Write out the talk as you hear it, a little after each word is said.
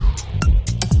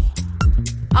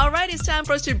it's time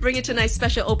for us to bring you tonight's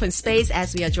special open space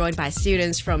as we are joined by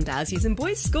students from Diocesan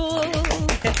Boys School.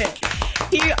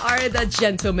 Here are the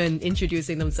gentlemen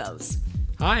introducing themselves.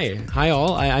 Hi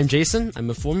all. I'm Jason. I'm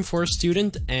a Form 4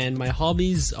 student, and my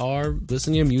hobbies are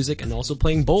listening to music and also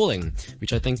playing bowling,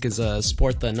 which I think is a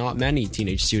sport that not many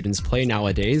teenage students play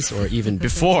nowadays, or even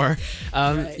before.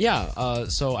 Right.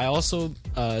 So I also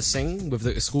sing with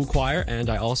the school choir, and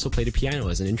I also play the piano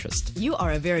as an interest. You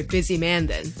are a very busy man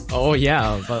then. Oh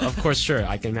yeah, but of course, sure,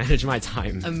 I can manage my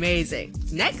time. Amazing.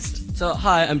 Next. So,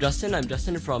 hi, I'm Justin. I'm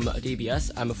Justin from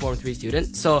DBS. I'm a Form 3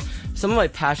 student. So, some of my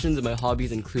passions and my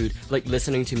hobbies include, like,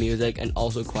 listening to music and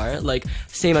also choir. Like,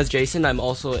 same as Jason, I'm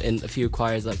also in a few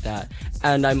choirs like that.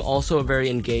 And I'm also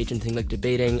very engaged in things like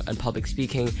debating and public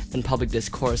speaking and public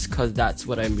discourse, because that's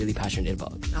what I'm really passionate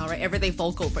about. All right, everything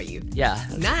vocal for you. Yeah.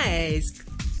 Nice.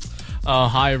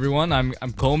 Hi everyone, I'm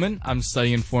Coleman. I'm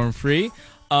studying in Form 3.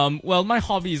 Well, my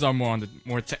hobbies are more on the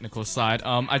more technical side.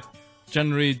 I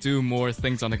generally do more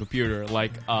things on the computer,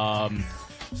 like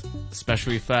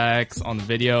special effects on the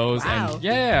videos.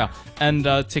 Wow. And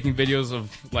taking videos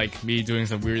of like me doing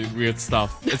some weird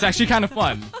stuff. It's actually kind of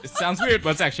fun. It sounds weird,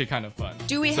 but it's actually kind of fun.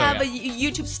 Do we have a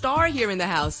YouTube star here in the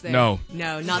house then? No.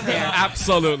 No, not there.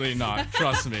 Absolutely not.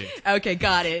 Trust me. Okay,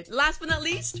 got it. Last but not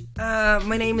least.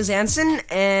 My name is Anson,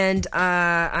 and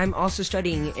I'm also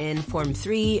studying in Form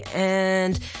 3,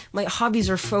 and my hobbies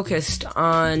are focused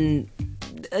on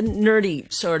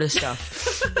nerdy sort of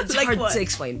stuff. It's Like hard what? to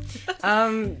explain.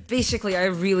 Basically, I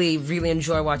really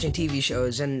enjoy watching TV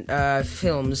shows and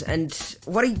films, and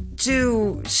what I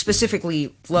do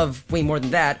specifically love way more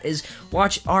than that is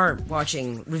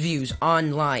watching reviews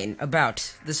online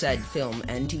about the said film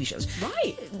and TV shows.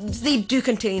 Right. They do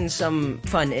contain some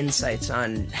fun insights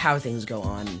on how things go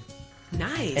on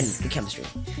Nice. and the chemistry.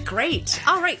 Great.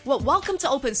 All right. Well, welcome to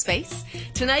Open Space.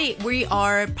 Tonight, we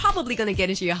are probably going to get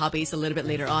into your hobbies a little bit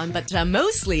later on, but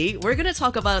mostly, we're going to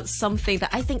talk about something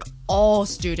that I think all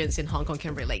students in Hong Kong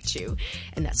can relate to,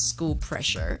 and that's school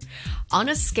pressure. On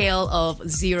a scale of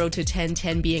 0 to 10,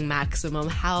 10 being maximum,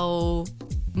 how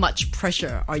much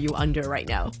pressure are you under right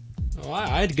now? Oh,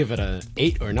 I'd give it a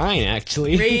 8 or 9,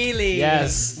 actually. Really?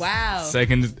 Yes. Wow.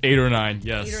 Second, 8 or 9.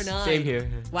 Yes. 8 or 9. Same here.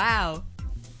 Wow.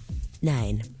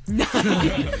 9.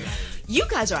 You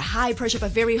guys are high pressure but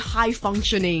very high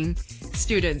functioning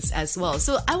students as well.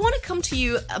 So I want to come to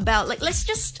you about, like, let's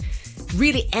just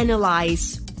really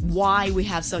analyze why we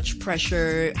have such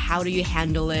pressure. How do you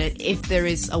handle it? If there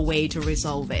is a way to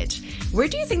resolve it. Where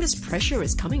do you think this pressure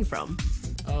is coming from?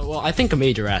 Well, I think a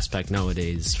major aspect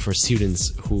nowadays for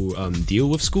students who deal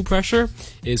with school pressure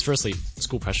is, firstly,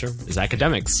 school pressure is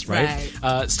academics, right?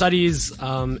 Studies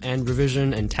and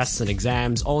revision and tests and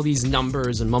exams, all these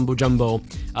numbers and mumbo-jumbo,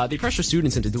 they pressure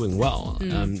students into doing well.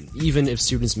 Even if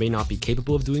students may not be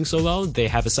capable of doing so well, they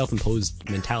have a self-imposed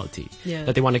mentality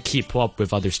that they want to keep up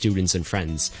with other students and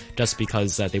friends just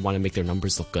because they want to make their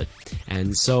numbers look good.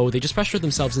 And so they just pressure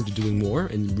themselves into doing more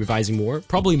and revising more,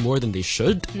 probably more than they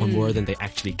should or more than they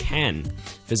actually can,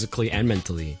 physically and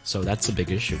mentally. So that's a big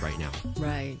issue right now.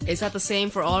 Right. Is that the same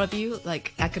for all of you?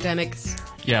 Like academics?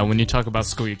 Yeah, when you talk about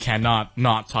school, you cannot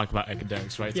not talk about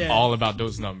academics, right? Yeah. It's all about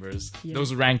those numbers.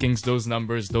 Those rankings, those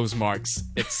numbers, those marks.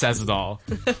 It says it all.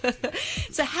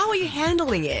 So how are you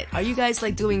handling it? Are you guys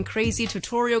like doing crazy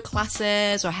tutorial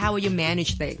classes, or how will you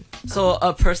manage things? So,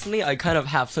 personally, I kind of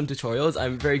have some tutorials.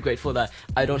 I'm very grateful that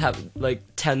I don't have, like,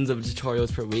 tens of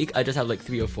tutorials per week. I just have, like,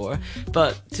 3 or 4.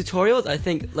 But tutorials, I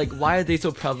think, like, why are they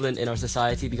so prevalent in our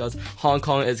society? Because Hong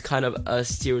Kong is kind of a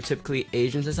stereotypically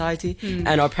Asian society.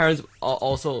 And our parents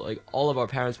also, like, all of our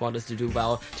parents want us to do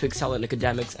well, to excel in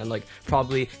academics and, like,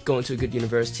 probably go into a good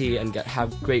university and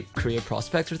have great career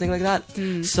prospects or things like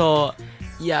that. So,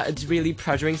 yeah, it's really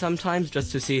pressuring sometimes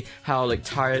just to see how, like,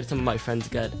 tired some of my friends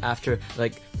get after,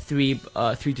 like, three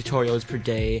tutorials per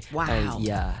day. Wow. And,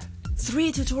 yeah.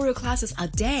 3 tutorial classes a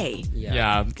day.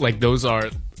 Yeah, like those are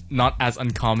not as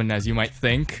uncommon as you might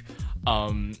think.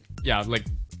 Yeah, like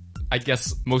I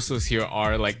guess most of us here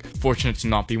are like fortunate to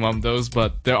not be one of those,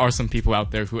 but there are some people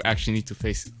out there who actually need to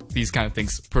face these kind of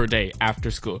things per day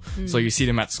after school. So you see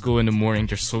them at school in the morning,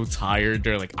 they're so tired,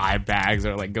 they're like eye bags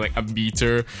or like a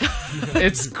meter.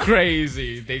 It's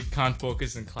crazy. They can't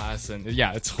focus in class, and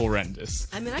yeah, it's horrendous.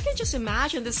 I mean, I can just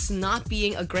imagine this not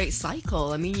being a great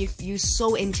cycle. I mean, you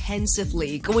so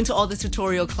intensively go into all the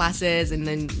tutorial classes and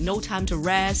then no time to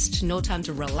rest, no time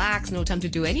to relax, no time to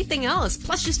do anything else.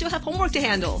 Plus, you still have homework to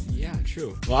handle. Yeah,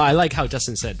 true. Well, I like how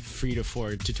Justin said 3 to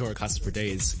 4 tutorial classes per day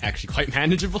is actually quite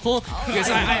manageable. Because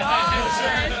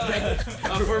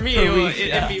for me,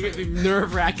 it'd be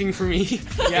nerve-wracking for me.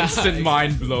 Instant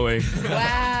mind blowing.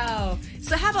 Wow.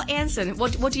 So how about Anson?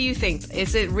 What do you think?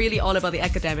 Is it really all about the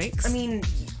academics? I mean,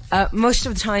 most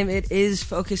of the time it is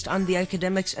focused on the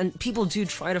academics, and people do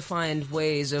try to find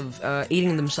ways of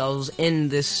aiding themselves in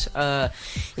this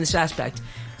aspect.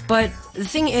 But the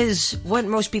thing is, what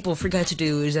most people forget to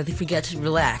do is that they forget to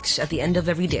relax at the end of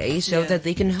every day so that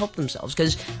they can help themselves.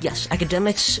 Because, yes,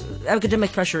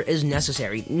 academic pressure is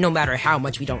necessary, no matter how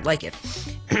much we don't like it.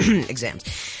 Exams.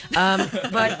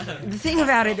 But the thing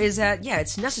about it is that, yeah,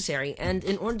 it's necessary, and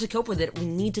in order to cope with it, we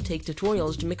need to take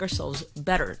tutorials to make ourselves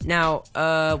better. Now,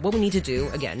 what we need to do,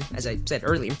 again, as I said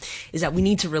earlier, is that we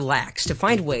need to relax, to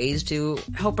find ways to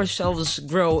help ourselves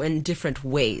grow in different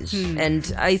ways.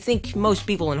 And I think most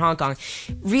people in Hong Kong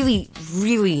really,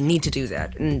 really need to do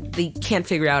that, and they can't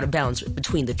figure out a balance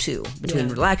between the two, between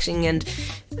relaxing and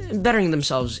bettering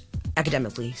themselves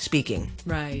academically speaking.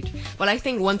 Right. Well, I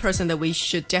think one person that we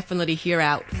should definitely hear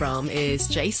out from is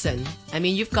Jason. I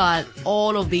mean, you've got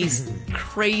all of these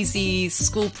crazy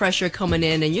school pressure coming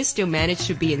in, and you still manage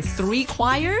to be in 3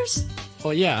 choirs? Oh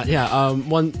yeah.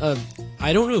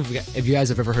 I don't know if you guys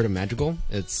have ever heard of Madrigal.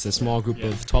 It's a small group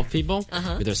of 12 people.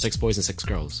 Where there's 6 boys and 6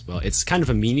 girls. Well, it's kind of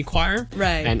a mini choir.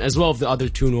 Right. And as well as the other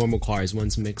 2 normal choirs,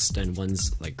 one's mixed and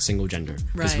one's like single gender.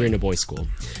 Because we're in a boys' school.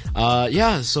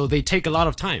 So they take a lot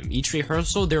of time. Each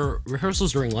rehearsal, there are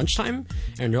rehearsals during lunchtime,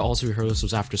 and there are also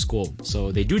rehearsals after school.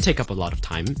 So they do take up a lot of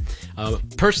time.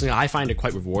 Personally, I find it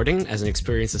quite rewarding as an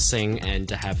experience to sing and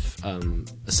to have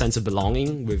a sense of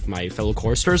belonging with my fellow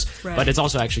choristers. Right. But it's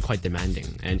also actually quite demanding.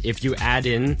 And if you add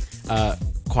in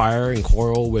choir and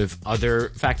choral with other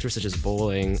factors such as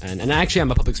bowling, and actually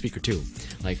I'm a public speaker too,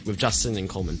 like with Justin and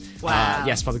Coleman. Wow.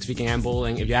 Yes, public speaking and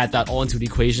bowling. If you add that all into the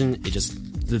equation, it just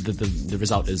the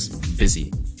result is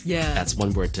busy. Yeah. That's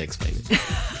one word to explain it.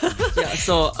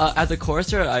 So as a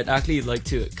chorister, I'd actually like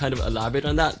to kind of elaborate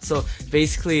on that. So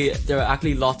basically, there are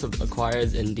actually lots of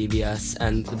choirs in DBS,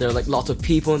 and there are like lots of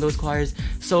people in those choirs.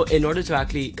 So in order to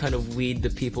actually kind of weed the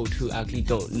people who actually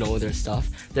don't know their stuff,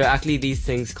 there are actually these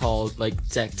things called like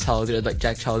Jack Chow,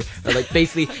 or like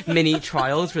basically mini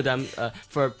trials for them,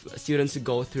 for students to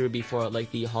go through before like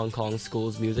the Hong Kong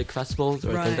schools music festivals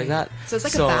or things like that. So it's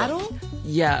like a battle?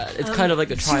 Yeah, it's kind of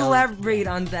like a To trial. elaborate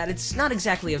on that, it's not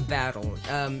exactly a battle.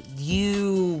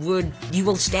 You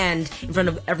will stand in front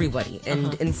of everybody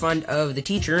and in front of the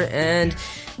teacher and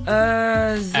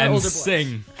the And older boys.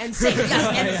 sing. And sing, yes,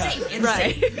 and sing, and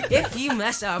sing. If you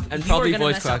mess up, And you probably are gonna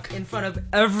voice mess up crack. in front of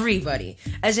everybody.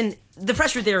 As in, the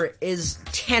pressure there is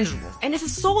tangible. And it's a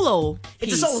solo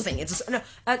It's a piece. solo thing.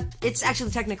 It's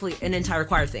actually technically an entire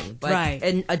choir thing. But Right.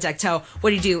 in a Dectel,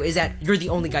 what you do is that you're the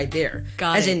only guy there.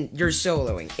 Got as it. in, you're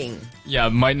soloing. Yeah,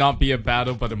 it might not be a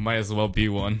battle, but it might as well be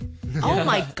one. Oh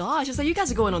my gosh, it's like you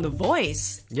guys are going on The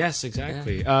Voice. Yes,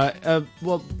 exactly.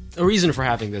 Well, a reason for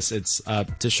having this, it's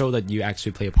to show that you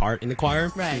actually play a part in the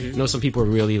choir. Right. You know, some people are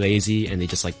really lazy and they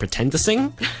just like pretend to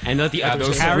sing, and let the others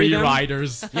Those carry free them.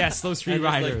 riders. Yes, those free And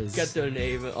just, like, riders. get their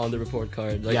name on the report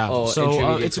card. Like, Yeah, oh, so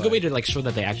intermediate it's a good way choir. to like show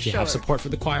that they actually have Sure. support for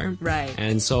the choir. Right.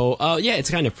 And so, yeah, it's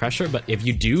kind of pressure, but if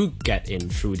you do get in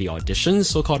through the auditions,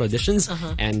 so-called auditions,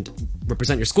 and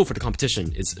represent your school for the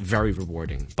competition, it's very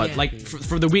rewarding. But Yeah. like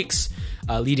for the weeks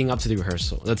leading up to the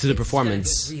rehearsal, to the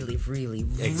performance, Really, really,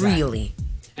 Exactly. really.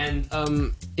 and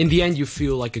in the end, you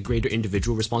feel like a greater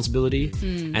individual responsibility.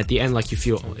 At the end, like you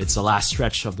feel it's the last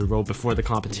stretch of the road before the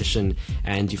competition,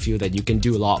 and you feel that you can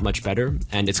do a lot much better.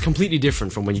 And it's completely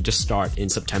different from when you just start in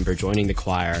September, joining the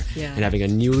choir Yeah. and having a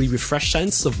newly refreshed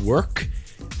sense of work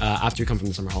after you come from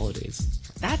the summer holidays.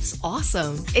 That's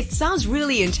awesome. It sounds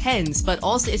really intense, but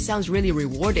also it sounds really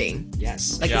rewarding.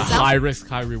 Yes. Like Yeah, it sounds high risk,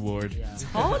 high reward.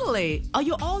 totally. Are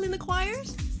you all in the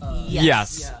choirs?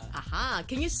 Yes. Aha.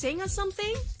 Can you sing us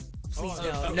something?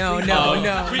 No.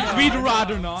 We'd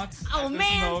rather not. Oh at this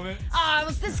man. moment. I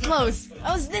was this close.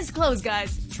 I was this close,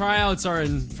 guys. Tryouts are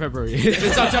in February.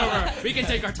 It's October. We can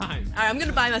take our time. All right, I'm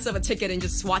gonna buy myself a ticket and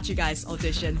just watch you guys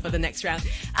audition for the next round.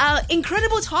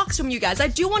 Incredible talks from you guys. I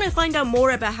do want to find out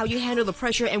more about how you handle the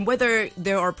pressure and whether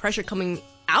there are pressure coming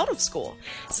out of school.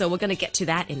 So we're gonna get to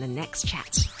that in the next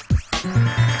chat.